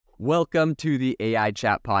Welcome to the AI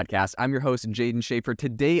Chat Podcast. I'm your host, Jaden Schaefer.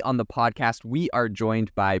 Today on the podcast, we are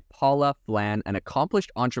joined by Paula Phelan, an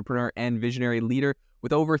accomplished entrepreneur and visionary leader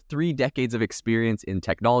with over 3 decades of experience in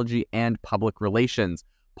technology and public relations.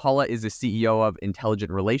 Paula is the CEO of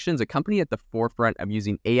Intelligent Relations, a company at the forefront of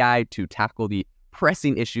using AI to tackle the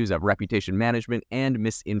pressing issues of reputation management and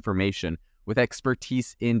misinformation. With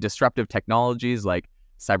expertise in disruptive technologies like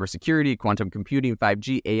cybersecurity, quantum computing,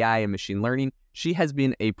 5G, AI, and machine learning, she has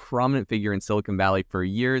been a prominent figure in Silicon Valley for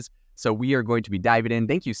years. So we are going to be diving in.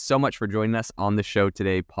 Thank you so much for joining us on the show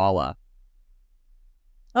today, Paula.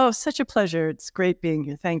 Oh, such a pleasure. It's great being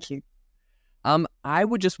here. Thank you. I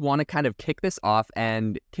would just want to kind of kick this off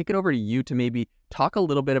and kick it over to you to maybe talk a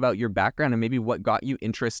little bit about your background and maybe what got you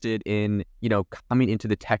interested in, coming into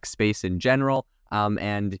the tech space in general.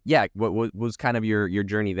 What was kind of your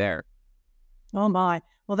journey there? Oh my.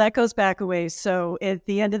 Well, that goes back a ways. So at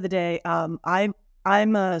the end of the day, I'm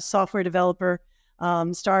a software developer.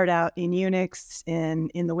 Started out in Unix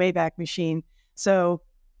in the Wayback Machine. So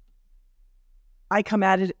I come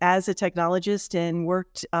at it as a technologist and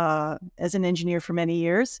worked as an engineer for many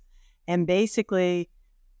years, and basically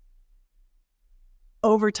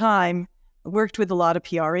over time worked with a lot of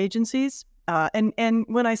PR agencies. And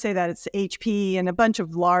when I say that, it's HP and a bunch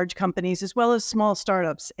of large companies as well as small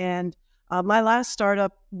startups. And my last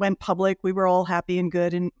startup went public. We were all happy and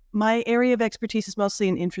good. And my area of expertise is mostly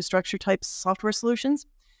in infrastructure type software solutions.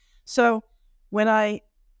 So when I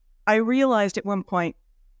realized at one point,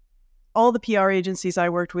 all the PR agencies I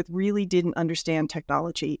worked with really didn't understand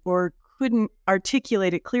technology or couldn't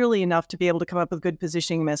articulate it clearly enough to be able to come up with good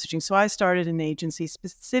positioning and messaging. So I started an agency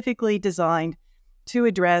specifically designed to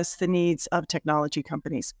address the needs of technology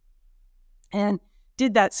companies and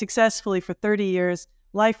did that successfully for 30 years.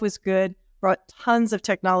 Life was good, brought tons of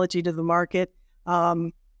technology to the market.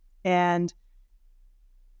 And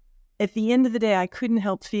at the end of the day, I couldn't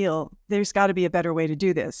help feel there's got to be a better way to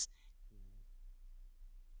do this.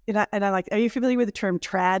 And I like, are you familiar with the term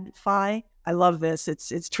TradFi? I love this.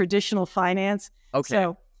 It's traditional finance. Okay.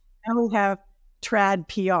 So now we have trad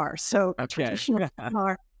PR. So traditional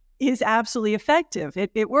PR is absolutely effective.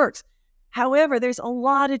 It works. However, there's a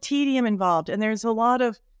lot of tedium involved, and there's a lot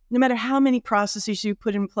of, no matter how many processes you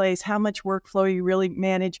put in place, how much workflow you really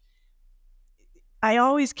manage, I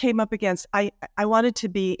always came up against, I wanted to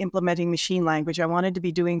be implementing machine language. I wanted to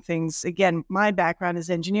be doing things, again, my background is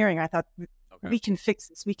engineering. I thought, we can fix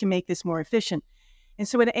this. We can make this more efficient. And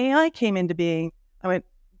so when AI came into being, I went,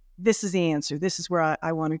 this is the answer. This is where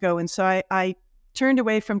I want to go. And so I turned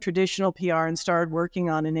away from traditional PR and started working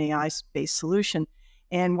on an AI-based solution.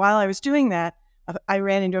 And while I was doing that, I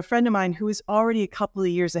ran into a friend of mine who was already a couple of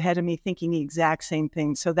years ahead of me thinking the exact same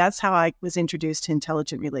thing. So that's how I was introduced to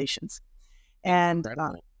Intelligent Relations. And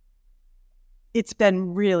it's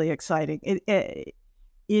been really exciting. It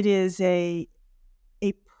is a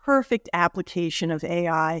perfect application of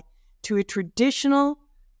AI to a traditional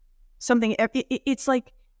something. It's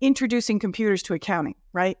like introducing computers to accounting,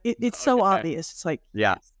 right? It's so obvious. It's like,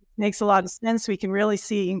 yeah, it makes a lot of sense. We can really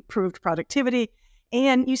see improved productivity.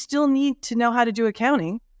 And you still need to know how to do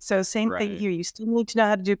accounting. So same thing here. You still need to know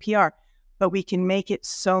how to do PR, but we can make it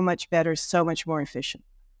so much better, so much more efficient.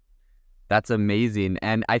 That's amazing.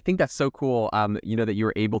 And I think that's so cool, that you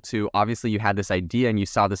were able to, obviously you had this idea and you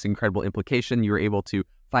saw this incredible implication. You were able to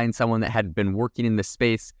find someone that had been working in this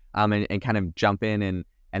space and kind of jump in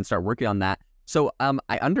and start working on that. So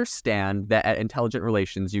I understand that at Intelligent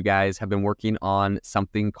Relations, you guys have been working on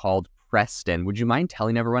something called Preston. Would you mind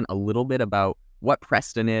telling everyone a little bit about what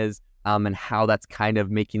Preston is and how that's kind of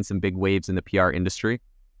making some big waves in the PR industry?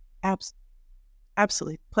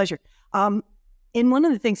 Absolutely. Pleasure. And one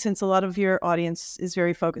of the things, since a lot of your audience is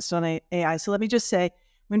very focused on AI, so let me just say,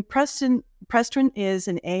 when Preston is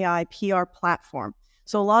an AI PR platform.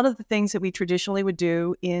 So a lot of the things that we traditionally would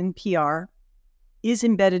do in PR is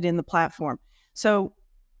embedded in the platform. So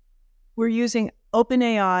we're using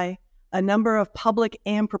OpenAI, a number of public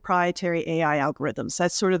and proprietary AI algorithms.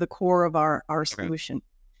 That's sort of the core of our solution.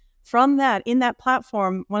 From that, in that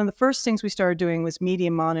platform, one of the first things we started doing was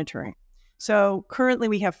media monitoring. So currently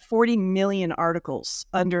we have 40 million articles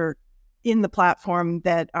in the platform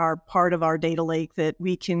that are part of our data lake that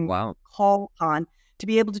we can call on to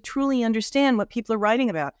be able to truly understand what people are writing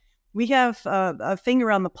about. We have a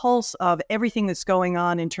finger on the pulse of everything that's going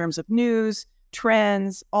on in terms of news,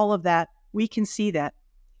 trends, all of that. We can see that.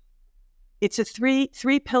 It's a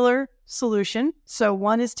three-pillar solution. So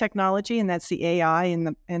one is technology, and that's the AI in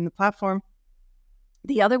the platform.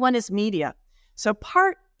 The other one is media. So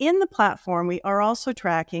in the platform, we are also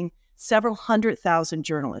tracking several 100,000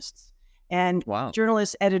 journalists and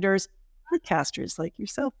journalists, editors, podcasters like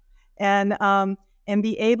yourself. and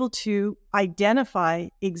be able to identify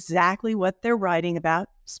exactly what they're writing about,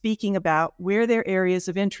 speaking about, where their areas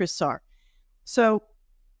of interests are. So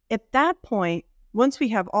at that point, once we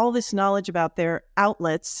have all this knowledge about their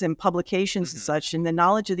outlets and publications and such, and the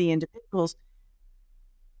knowledge of the individuals,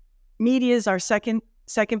 media is our second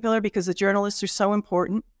pillar because the journalists are so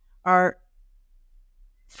important.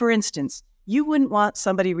 For instance, you wouldn't want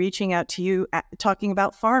somebody reaching out to you talking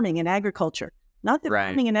about farming and agriculture. Not that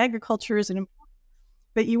farming and agriculture isn't important,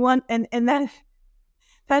 but you want, and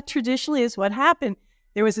that traditionally is what happened.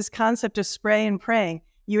 There was this concept of spray and praying.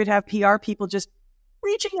 You would have PR people just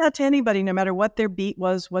reaching out to anybody, no matter what their beat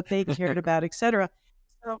was, what they cared about, et cetera.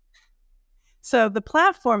 So the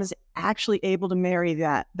platform is actually able to marry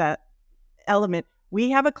that element. We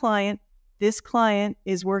have a client. This client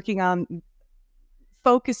is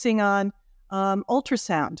focusing on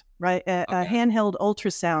ultrasound, right? A handheld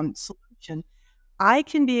ultrasound solution. I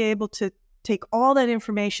can be able to take all that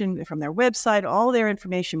information from their website, all their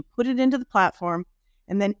information, put it into the platform,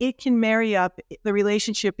 and then it can marry up the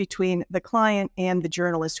relationship between the client and the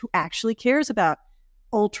journalist who actually cares about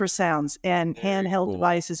ultrasounds and handheld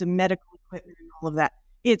devices and medical equipment and all of that.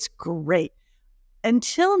 It's great.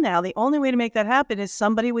 Until now, the only way to make that happen is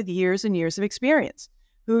somebody with years and years of experience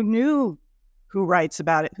who knew who writes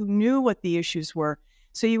about it, who knew what the issues were.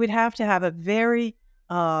 So you would have to have a very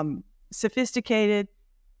sophisticated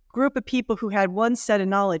group of people who had one set of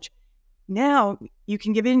knowledge. Now you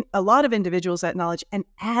can give in a lot of individuals that knowledge and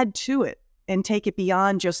add to it and take it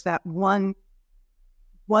beyond just that one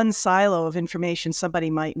silo of information somebody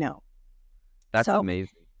might know. That's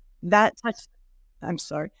amazing. That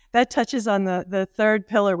touches on the third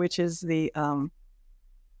pillar, which is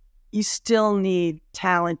you still need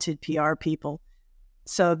talented PR people,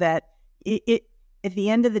 so that it at the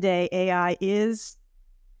end of the day, AI is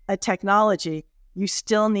a technology. You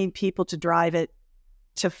still need people to drive it,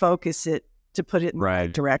 to focus it, to put it in the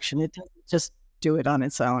right direction. It doesn't just do it on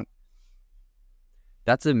its own.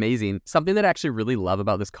 That's amazing. Something that I actually really love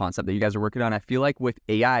about this concept that you guys are working on, I feel like with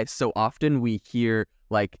AI, so often we hear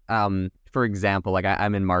like, for example, like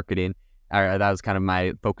I'm in marketing. That was kind of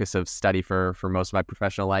my focus of study for most of my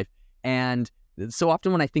professional life. And so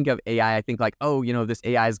often when I think of AI, I think like, oh, this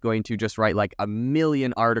AI is going to just write like 1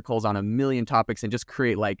 million articles on 1 million topics and just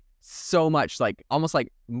create like so much, like almost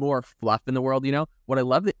like more fluff in the world. What I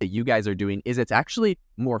love that you guys are doing is it's actually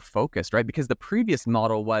more focused, right? Because the previous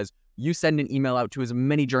model was you send an email out to as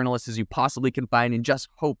many journalists as you possibly can find and just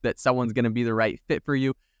hope that someone's going to be the right fit for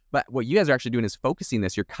you. But what you guys are actually doing is focusing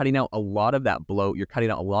this. You're cutting out a lot of that bloat. You're cutting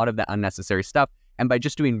out a lot of that unnecessary stuff. And by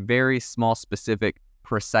just doing very small, specific,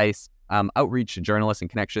 precise outreach to journalists and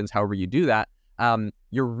connections, however you do that,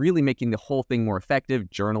 you're really making the whole thing more effective.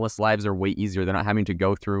 Journalists' lives are way easier. They're not having to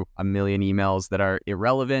go through 1 million emails that are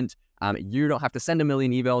irrelevant. You don't have to send 1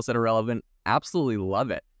 million emails that are relevant. Absolutely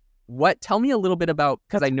love it. Tell me a little bit about,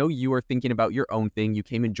 because I know you were thinking about your own thing. You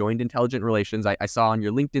came and joined Intelligent Relations. I saw on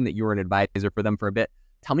your LinkedIn that you were an advisor for them for a bit.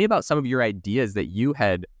 Tell me about some of your ideas that you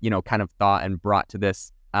had, kind of thought and brought to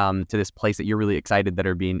this place that you're really excited that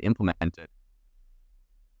are being implemented.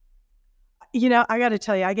 I got to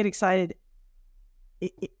tell you, I get excited.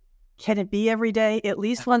 Can it be every day? At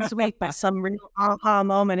least once a week by some real aha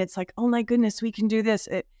moment. It's like, oh my goodness, we can do this.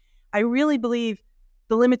 I really believe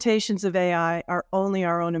the limitations of AI are only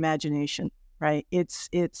our own imagination, right? It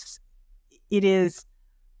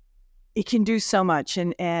can do so much.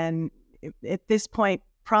 And at this point,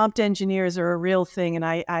 prompt engineers are a real thing. And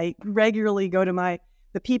I regularly go to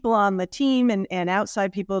the people on the team and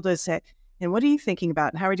outside people to say, and what are you thinking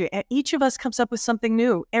about? And how are you doing? And each of us comes up with something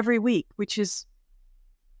new every week, which is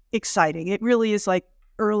exciting. It really is like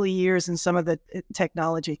early years in some of the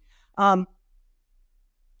technology. I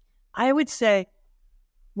would say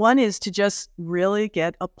one is to just really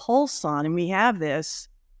get a pulse on, and we have this,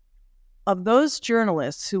 of those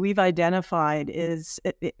journalists who we've identified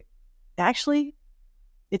actually,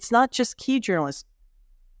 it's not just key journalists.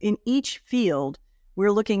 In each field,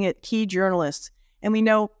 we're looking at key journalists, and we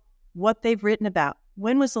know what they've written about.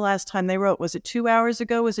 When was the last time they wrote? Was it 2 hours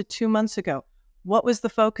ago? Was it 2 months ago? What was the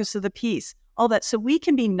focus of the piece? All that. So we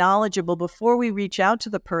can be knowledgeable before we reach out to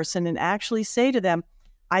the person and actually say to them,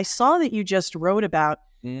 I saw that you just wrote about,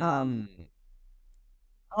 the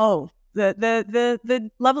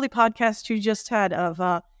lovely podcast you just had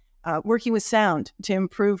of working with sound to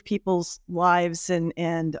improve people's lives and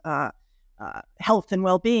health and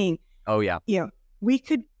well-being. Oh, yeah. We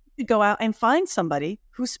could go out and find somebody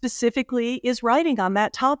who specifically is writing on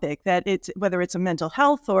that topic, that whether it's a mental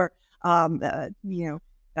health or, an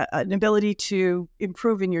ability to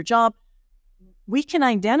improve in your job. we can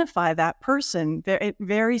identify that person very,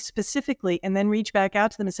 very specifically and then reach back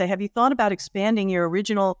out to them and say, have you thought about expanding your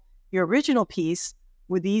original piece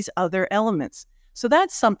with these other elements? So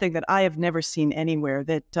that's something that I have never seen anywhere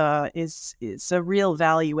that is a real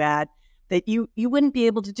value add that you wouldn't be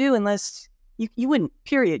able to do unless you wouldn't,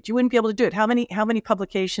 period. You wouldn't be able to do it. How many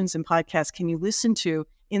publications and podcasts can you listen to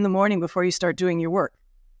in the morning before you start doing your work?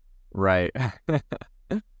 Right.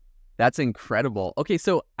 That's incredible. Okay,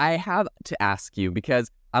 so I have to ask you because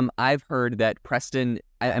I've heard that Preston,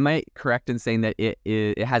 am I correct in saying that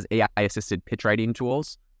it has AI assisted pitch writing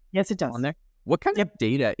tools? Yes, it does. On there. What kind of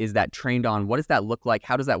data is that trained on? What does that look like?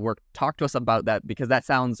 How does that work? Talk to us about that because that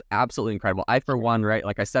sounds absolutely incredible. I, for one, right,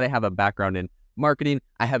 like I said, I have a background in marketing.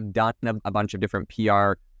 I have done a bunch of different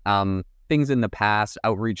PR things in the past,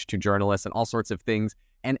 outreach to journalists and all sorts of things.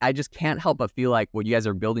 And I just can't help but feel like what you guys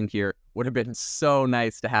are building here would have been so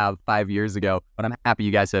nice to have 5 years ago, but I'm happy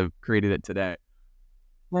you guys have created it today.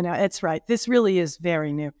 Well, no, it's right. This really is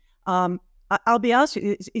very new. I'll be honest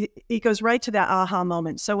with you, it goes right to that aha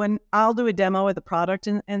moment. So when I'll do a demo of the product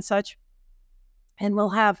and such, and we'll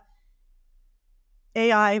have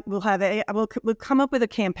AI, we'll come up with a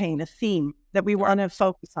campaign, a theme that we want to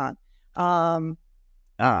focus on.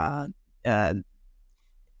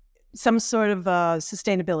 Some sort of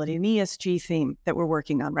sustainability, an ESG theme that we're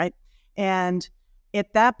working on, right? And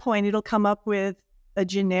at that point, it'll come up with a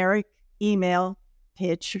generic email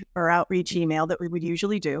pitch or outreach email that we would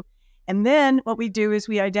usually do. And then what we do is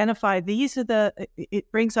we identify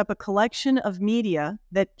it brings up a collection of media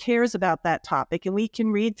that cares about that topic. And we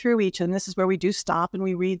can read through each. And this is where we do stop and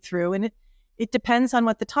we read through. And it depends on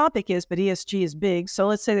what the topic is, but ESG is big. So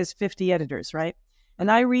let's say there's 50 editors, right?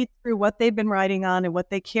 And I read through what they've been writing on and what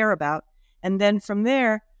they care about. And then from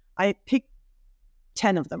there, I pick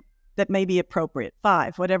 10 of them that may be appropriate,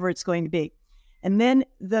 5, whatever it's going to be. And then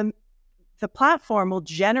the platform will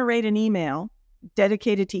generate an email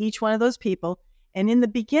dedicated to each one of those people. And in the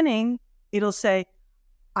beginning, it'll say,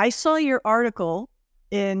 I saw your article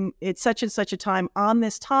it's such and such a time on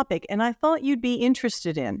this topic, and I thought you'd be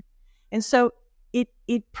interested in. And so it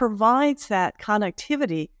provides that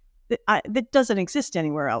connectivity that doesn't exist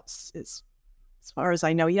anywhere else, as far as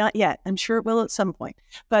I know. Not yet. I'm sure it will at some point.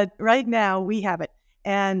 But right now, we have it.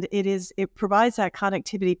 And it provides that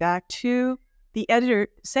connectivity back to the editor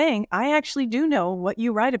saying, I actually do know what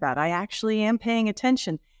you write about. I actually am paying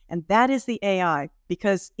attention. And that is the AI,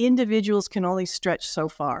 because individuals can only stretch so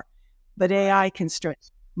far, but AI can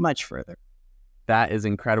stretch much further. That is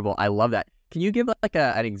incredible. I love that. Can you give like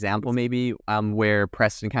an example maybe where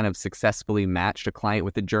Preston kind of successfully matched a client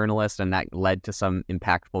with a journalist and that led to some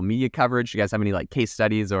impactful media coverage? Do you guys have any like case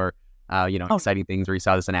studies or, exciting things where you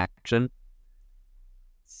saw this in action?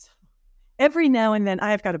 Every now and then,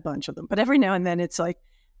 I've got a bunch of them, but every now and then it's like,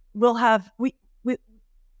 on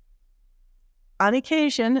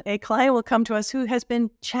occasion, a client will come to us who has been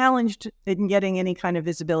challenged in getting any kind of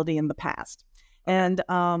visibility in the past. And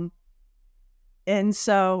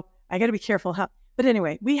so I got to be careful but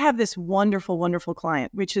anyway, we have this wonderful, wonderful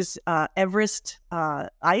client, which is Everest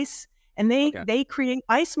Ice. And they create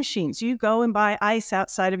ice machines. You go and buy ice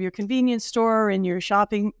outside of your convenience store or in your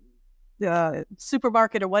shopping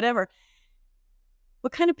supermarket or whatever.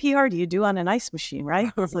 What kind of PR do you do on an ice machine,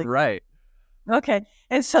 right? It's like, right. Okay.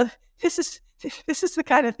 And so this is the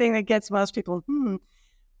kind of thing that gets most people,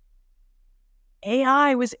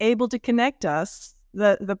 AI was able to connect us.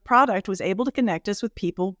 The product was able to connect us with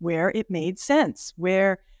people where it made sense,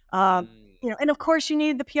 where, and of course you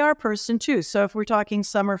need the PR person too. So if we're talking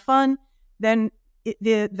summer fun, then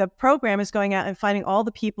the program is going out and finding all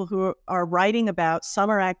the people who are writing about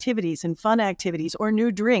summer activities and fun activities or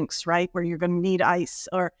new drinks, right? Where you're going to need ice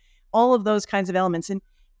or all of those kinds of elements.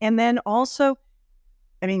 And then also,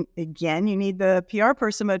 I mean, again, you need the PR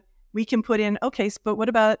person, but we can put in, but what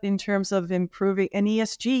about in terms of improving an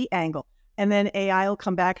ESG angle? And then AI will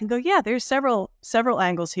come back and go, yeah, there's several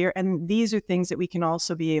angles here. And these are things that we can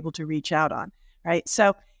also be able to reach out on, right?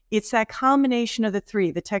 So it's that combination of the three,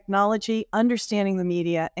 the technology, understanding the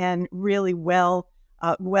media, and really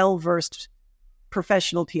well-versed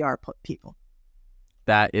professional PR people.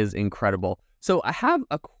 That is incredible. So I have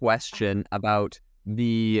a question about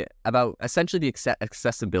essentially the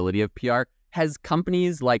accessibility of PR. Has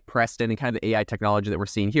companies like Preston and kind of the AI technology that we're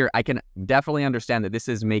seeing here, I can definitely understand that this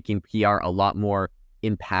is making PR a lot more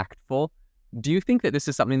impactful. Do you think that this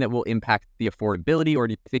is something that will impact the affordability, or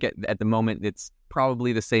do you think at the moment it's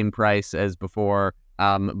probably the same price as before,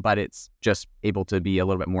 but it's just able to be a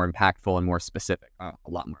little bit more impactful and more specific, a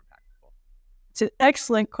lot more impactful? It's an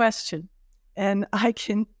excellent question. And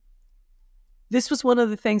this was one of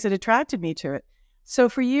the things that attracted me to it. So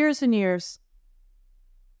for years and years,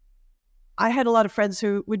 I had a lot of friends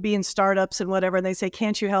who would be in startups and whatever, and they say,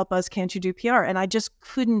 can't you help us? Can't you do PR? And I just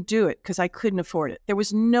couldn't do it because I couldn't afford it. There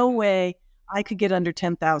was no way I could get under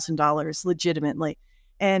 $10,000 legitimately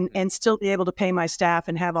and still be able to pay my staff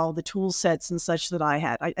and have all the tool sets and such that I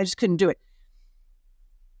had. I just couldn't do it.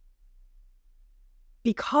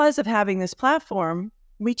 Because of having this platform,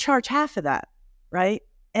 we charge half of that, right?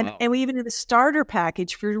 And we even have a starter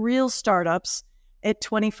package for real startups at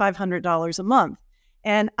 $2,500 a month.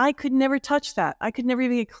 And I could never touch that. I could never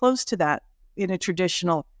even get close to that in a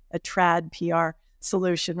trad PR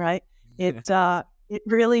solution, right? It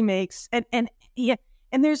really makes and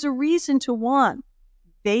there's a reason to want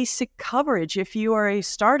basic coverage if you are a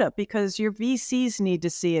startup, because your VCs need to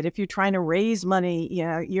see it. If you're trying to raise money,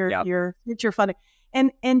 your future funding,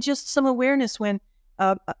 and just some awareness when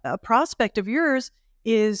a prospect of yours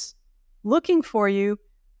is looking for you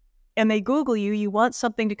and they Google you, you want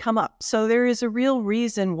something to come up. So there is a real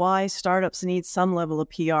reason why startups need some level of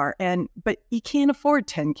PR, but you can't afford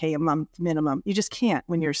 $10K a month minimum. You just can't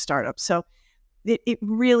when you're a startup. So it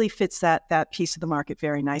really fits that piece of the market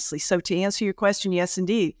very nicely. So to answer your question, yes,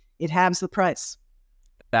 indeed, it halves the price.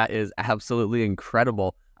 That is absolutely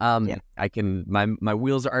incredible. I can, my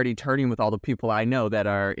wheels are already turning with all the people I know that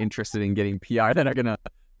are interested in getting PR that are going to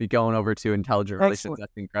be going over to Intelligent Relations.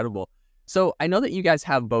 That's incredible. So I know that you guys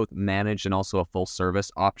have both managed and also a full service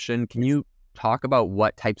option. Can you talk about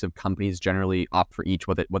what types of companies generally opt for each,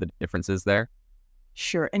 what the difference is there?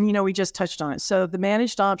 Sure. And, we just touched on it. So the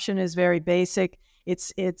managed option is very basic.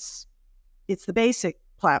 It's the basic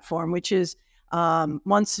platform, which is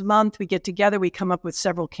once a month we get together, we come up with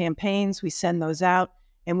several campaigns, we send those out,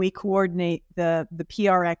 and we coordinate the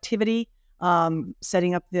PR activity,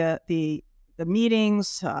 setting up the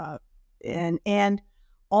meetings, and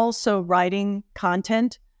also writing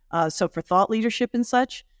content. So for thought leadership and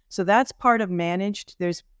such. So that's part of managed.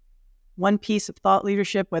 There's one piece of thought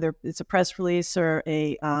leadership, whether it's a press release or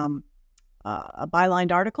a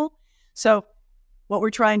bylined article. So what we're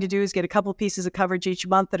trying to do is get a couple pieces of coverage each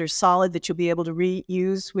month that are solid, that you'll be able to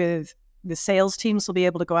reuse with the sales teams will be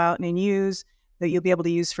able to go out and use, that you'll be able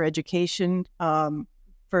to use for education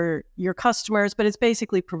for your customers. But it's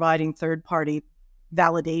basically providing third-party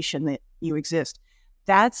validation that you exist.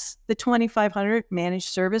 That's the 2,500 managed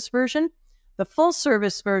service version. The full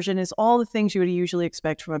service version is all the things you would usually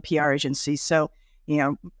expect from a PR agency. So,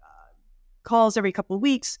 calls every couple of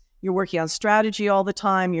weeks. You're working on strategy all the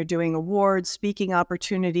time. You're doing awards, speaking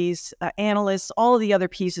opportunities, analysts, all of the other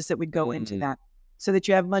pieces that would go into that, so that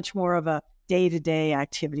you have much more of a day-to-day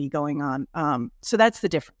activity going on. So that's the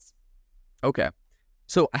difference. Okay.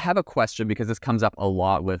 So I have a question, because this comes up a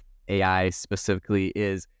lot with AI specifically,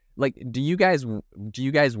 is like, do you guys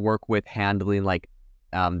work with handling like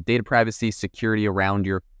data privacy, security around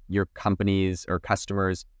your companies or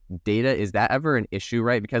customers' data? Is that ever an issue,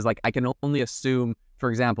 right? Because like, I can only assume, for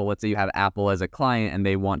example, let's say you have Apple as a client and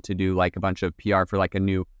they want to do like a bunch of PR for like a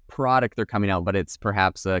new product they're coming out, but it's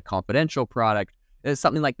perhaps a confidential product,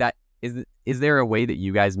 something like that. Is there a way that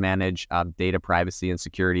you guys manage data privacy and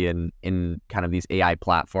security in kind of these AI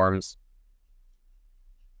platforms?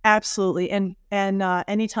 Absolutely. And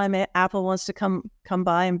anytime Apple wants to come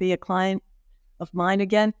by and be a client of mine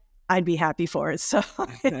again, I'd be happy for it. So,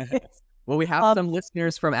 well, we have some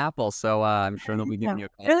listeners from Apple, so I'm sure they'll be giving you a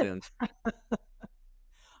call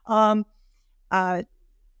soon.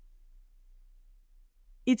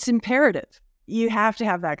 It's imperative. You have to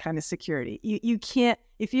have that kind of security. You can't,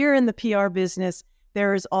 if you're in the PR business,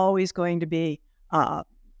 there is always going to be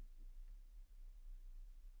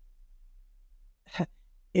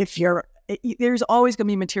there's always going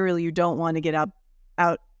to be material you don't want to get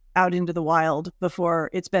out into the wild before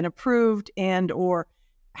it's been approved, and or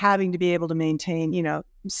having to be able to maintain,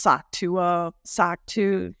 SOC 2, SOC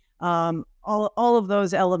 2, all of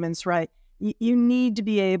those elements, right? You need to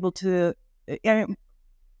be able to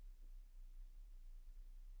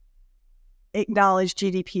acknowledge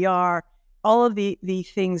GDPR, all of the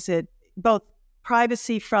things that both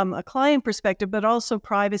privacy from a client perspective, but also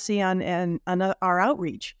privacy on our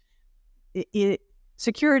outreach.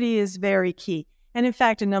 Security is very key. And in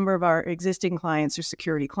fact, a number of our existing clients are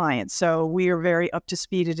security clients. So we are very up to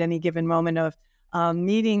speed at any given moment of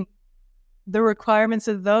meeting the requirements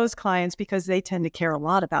of those clients, because they tend to care a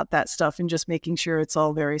lot about that stuff and just making sure it's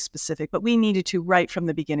all very specific. But we needed to right from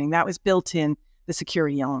the beginning. That was built in the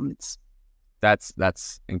security elements.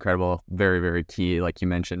 That's incredible. Very, very key, like you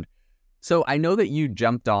mentioned. So I know that you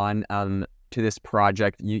jumped on to this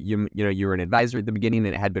project. You were an advisor at the beginning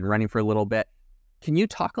and it had been running for a little bit. Can you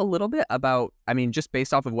talk a little bit about, I mean, just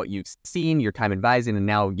based off of what you've seen, your time advising, and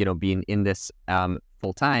now, being in this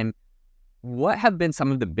full time, what have been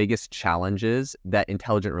some of the biggest challenges that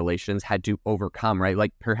intelligent relations had to overcome, right?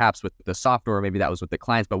 Like perhaps with the software, maybe that was with the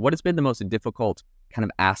clients, but what has been the most difficult kind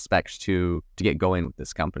of aspects to get going with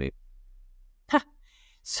this company?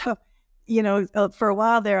 So, for a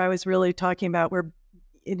while there, I was really talking about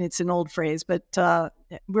and it's an old phrase, but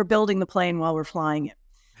we're building the plane while we're flying it.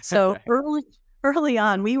 So early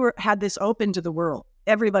on, had this open to the world.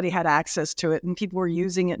 Everybody had access to it, and people were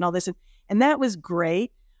using it and all this, and that was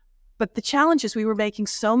great. But the challenge is we were making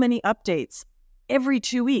so many updates. Every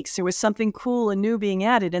 2 weeks, there was something cool and new being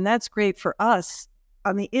added, and that's great for us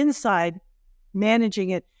on the inside managing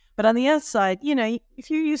it. But on the outside, if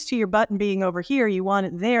you're used to your button being over here, you want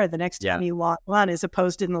it there the next time you log on, as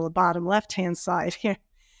opposed to in the bottom left-hand side here.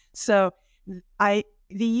 So the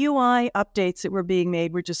UI updates that were being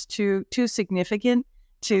made were just too significant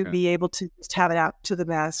to be able to just have it out to the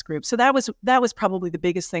mass group. So that was probably the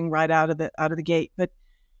biggest thing right out of the gate. But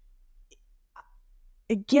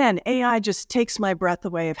again, AI just takes my breath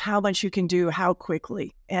away of how much you can do, how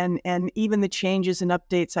quickly, and even the changes and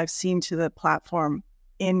updates I've seen to the platform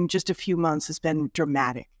in just a few months has been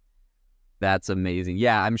dramatic. That's amazing.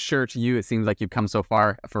 Yeah, I'm sure to you, it seems like you've come so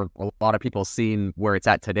far. For a lot of people seeing where it's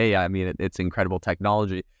at today, I mean, it's incredible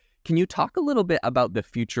technology. Can you talk a little bit about the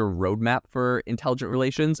future roadmap for intelligent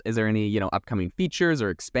relations? Is there any, upcoming features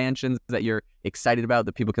or expansions that you're excited about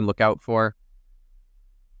that people can look out for?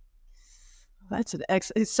 That's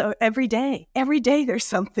so every day there's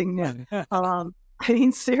something new. I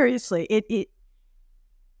mean, seriously,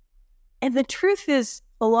 and the truth is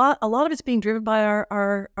a lot of it's being driven by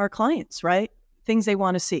our clients, right? Things they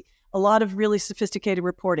want to see. A lot of really sophisticated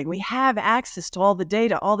reporting. We have access to all the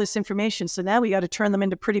data, all this information. So now we got to turn them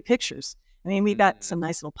into pretty pictures. I mean, we got some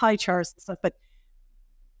nice little pie charts and stuff, but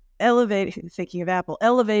thinking of Apple,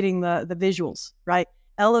 elevating the visuals, right?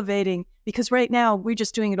 Elevating, because right now we're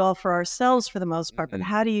just doing it all for ourselves for the most part. But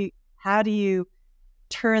how do you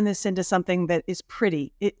turn this into something that is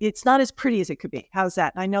pretty? It's not as pretty as it could be. How's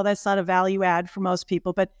that? And I know that's not a value add for most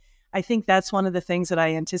people, but I think that's one of the things that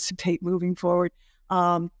I anticipate moving forward.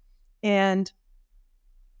 And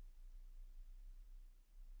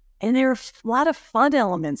there are a lot of fun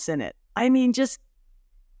elements in it. I mean,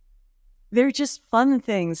 they're just fun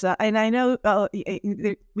things. And I know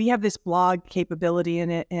we have this blog capability in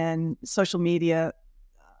it and social media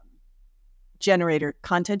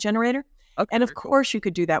content generator. Okay, and of course, you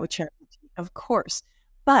could do that with ChatGPT, of course.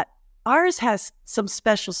 But ours has some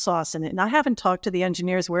special sauce in it. And I haven't talked to the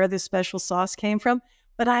engineers where this special sauce came from,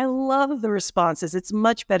 but I love the responses. It's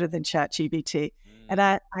much better than ChatGPT. And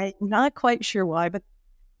I'm not quite sure why, but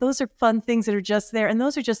those are fun things that are just there. And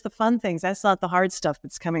those are just the fun things. That's not the hard stuff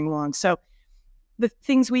that's coming along. So the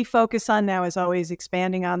things we focus on now is always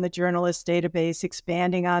expanding on the journalist database,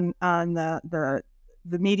 expanding on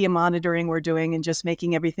the media monitoring we're doing, and just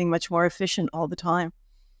making everything much more efficient all the time.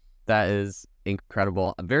 That is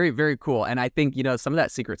incredible. Very, very cool. And I think, some of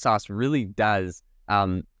that secret sauce really does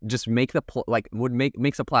just make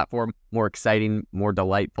makes a platform more exciting, more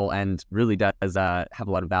delightful, and really does have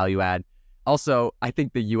a lot of value add. Also, I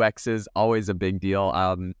think the UX is always a big deal.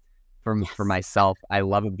 For myself, I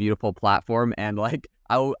love a beautiful platform, and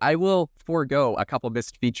I will forego a couple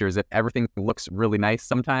missed features if everything looks really nice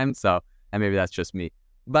sometimes. So, and maybe that's just me,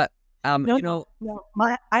 but I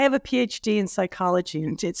have a PhD in psychology,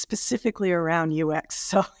 and it's specifically around UX,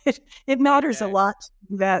 so it matters a lot,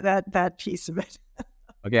 that piece of it.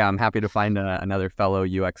 Okay, I'm happy to find another fellow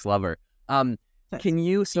UX lover.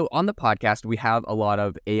 So on the podcast, we have a lot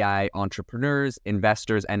of AI entrepreneurs,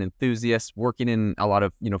 investors, and enthusiasts working in a lot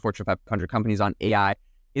of, Fortune 500 companies on AI.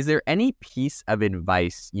 Is there any piece of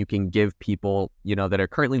advice you can give people, that are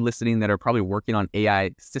currently listening, that are probably working on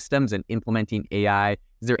AI systems and implementing AI?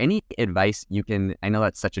 Is there any advice I know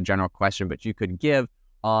that's such a general question, but you could give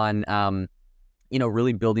on,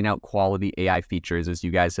 really building out quality AI features as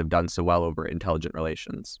you guys have done so well over Intelligent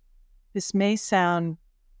Relations? This may sound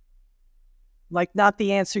like not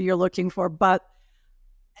the answer you're looking for, but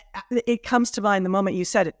it comes to mind the moment you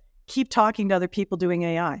said it. Keep talking to other people doing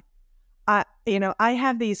AI. I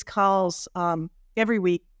have these calls every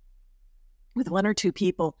week with one or two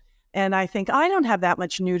people, and I think I don't have that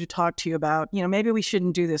much new to talk to you about. Maybe we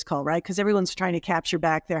shouldn't do this call, right? Because everyone's trying to capture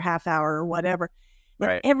back their half hour or whatever.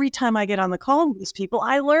 Right. And every time I get on the call with these people,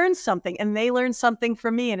 I learn something, and they learn something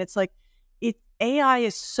from me. And it's like, AI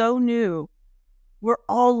is so new. We're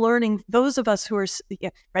all learning. Those of us who are,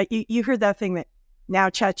 right? You heard that thing that now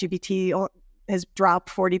ChatGPT has dropped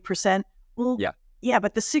 40%. Well, yeah,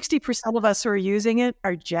 but the 60% of us who are using it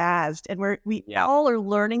are jazzed, and we all are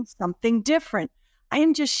learning something different. I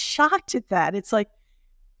am just shocked at that. It's like,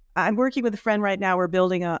 I'm working with a friend right now. We're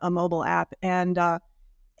building a mobile app, and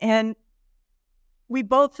we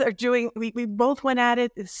both are doing. We both went at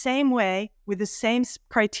it the same way with the same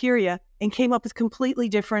criteria and came up with completely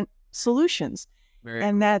different solutions.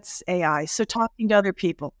 And that's AI. So talking to other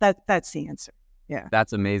people, that's the answer. Yeah.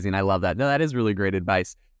 That's amazing. I love that. No, that is really great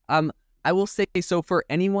advice. I will say, so for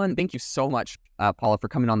anyone, thank you so much, Paula, for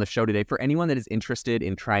coming on the show today. For anyone that is interested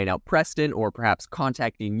in trying out Preston or perhaps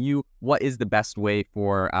contacting you, what is the best way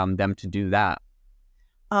for them to do that?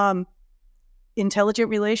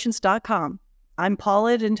 Intelligentrelations.com. I'm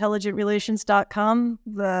Paula at intelligentrelations.com.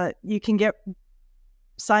 You can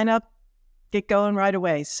sign up, get going right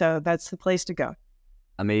away. So that's the place to go.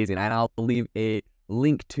 Amazing. And I'll leave a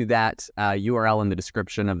link to that URL in the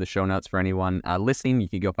description of the show notes for anyone listening. You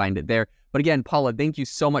can go find it there. But again, Paula, thank you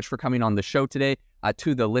so much for coming on the show today.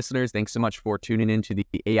 To the listeners, thanks so much for tuning into the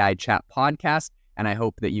AI Chat podcast. And I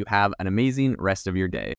hope that you have an amazing rest of your day.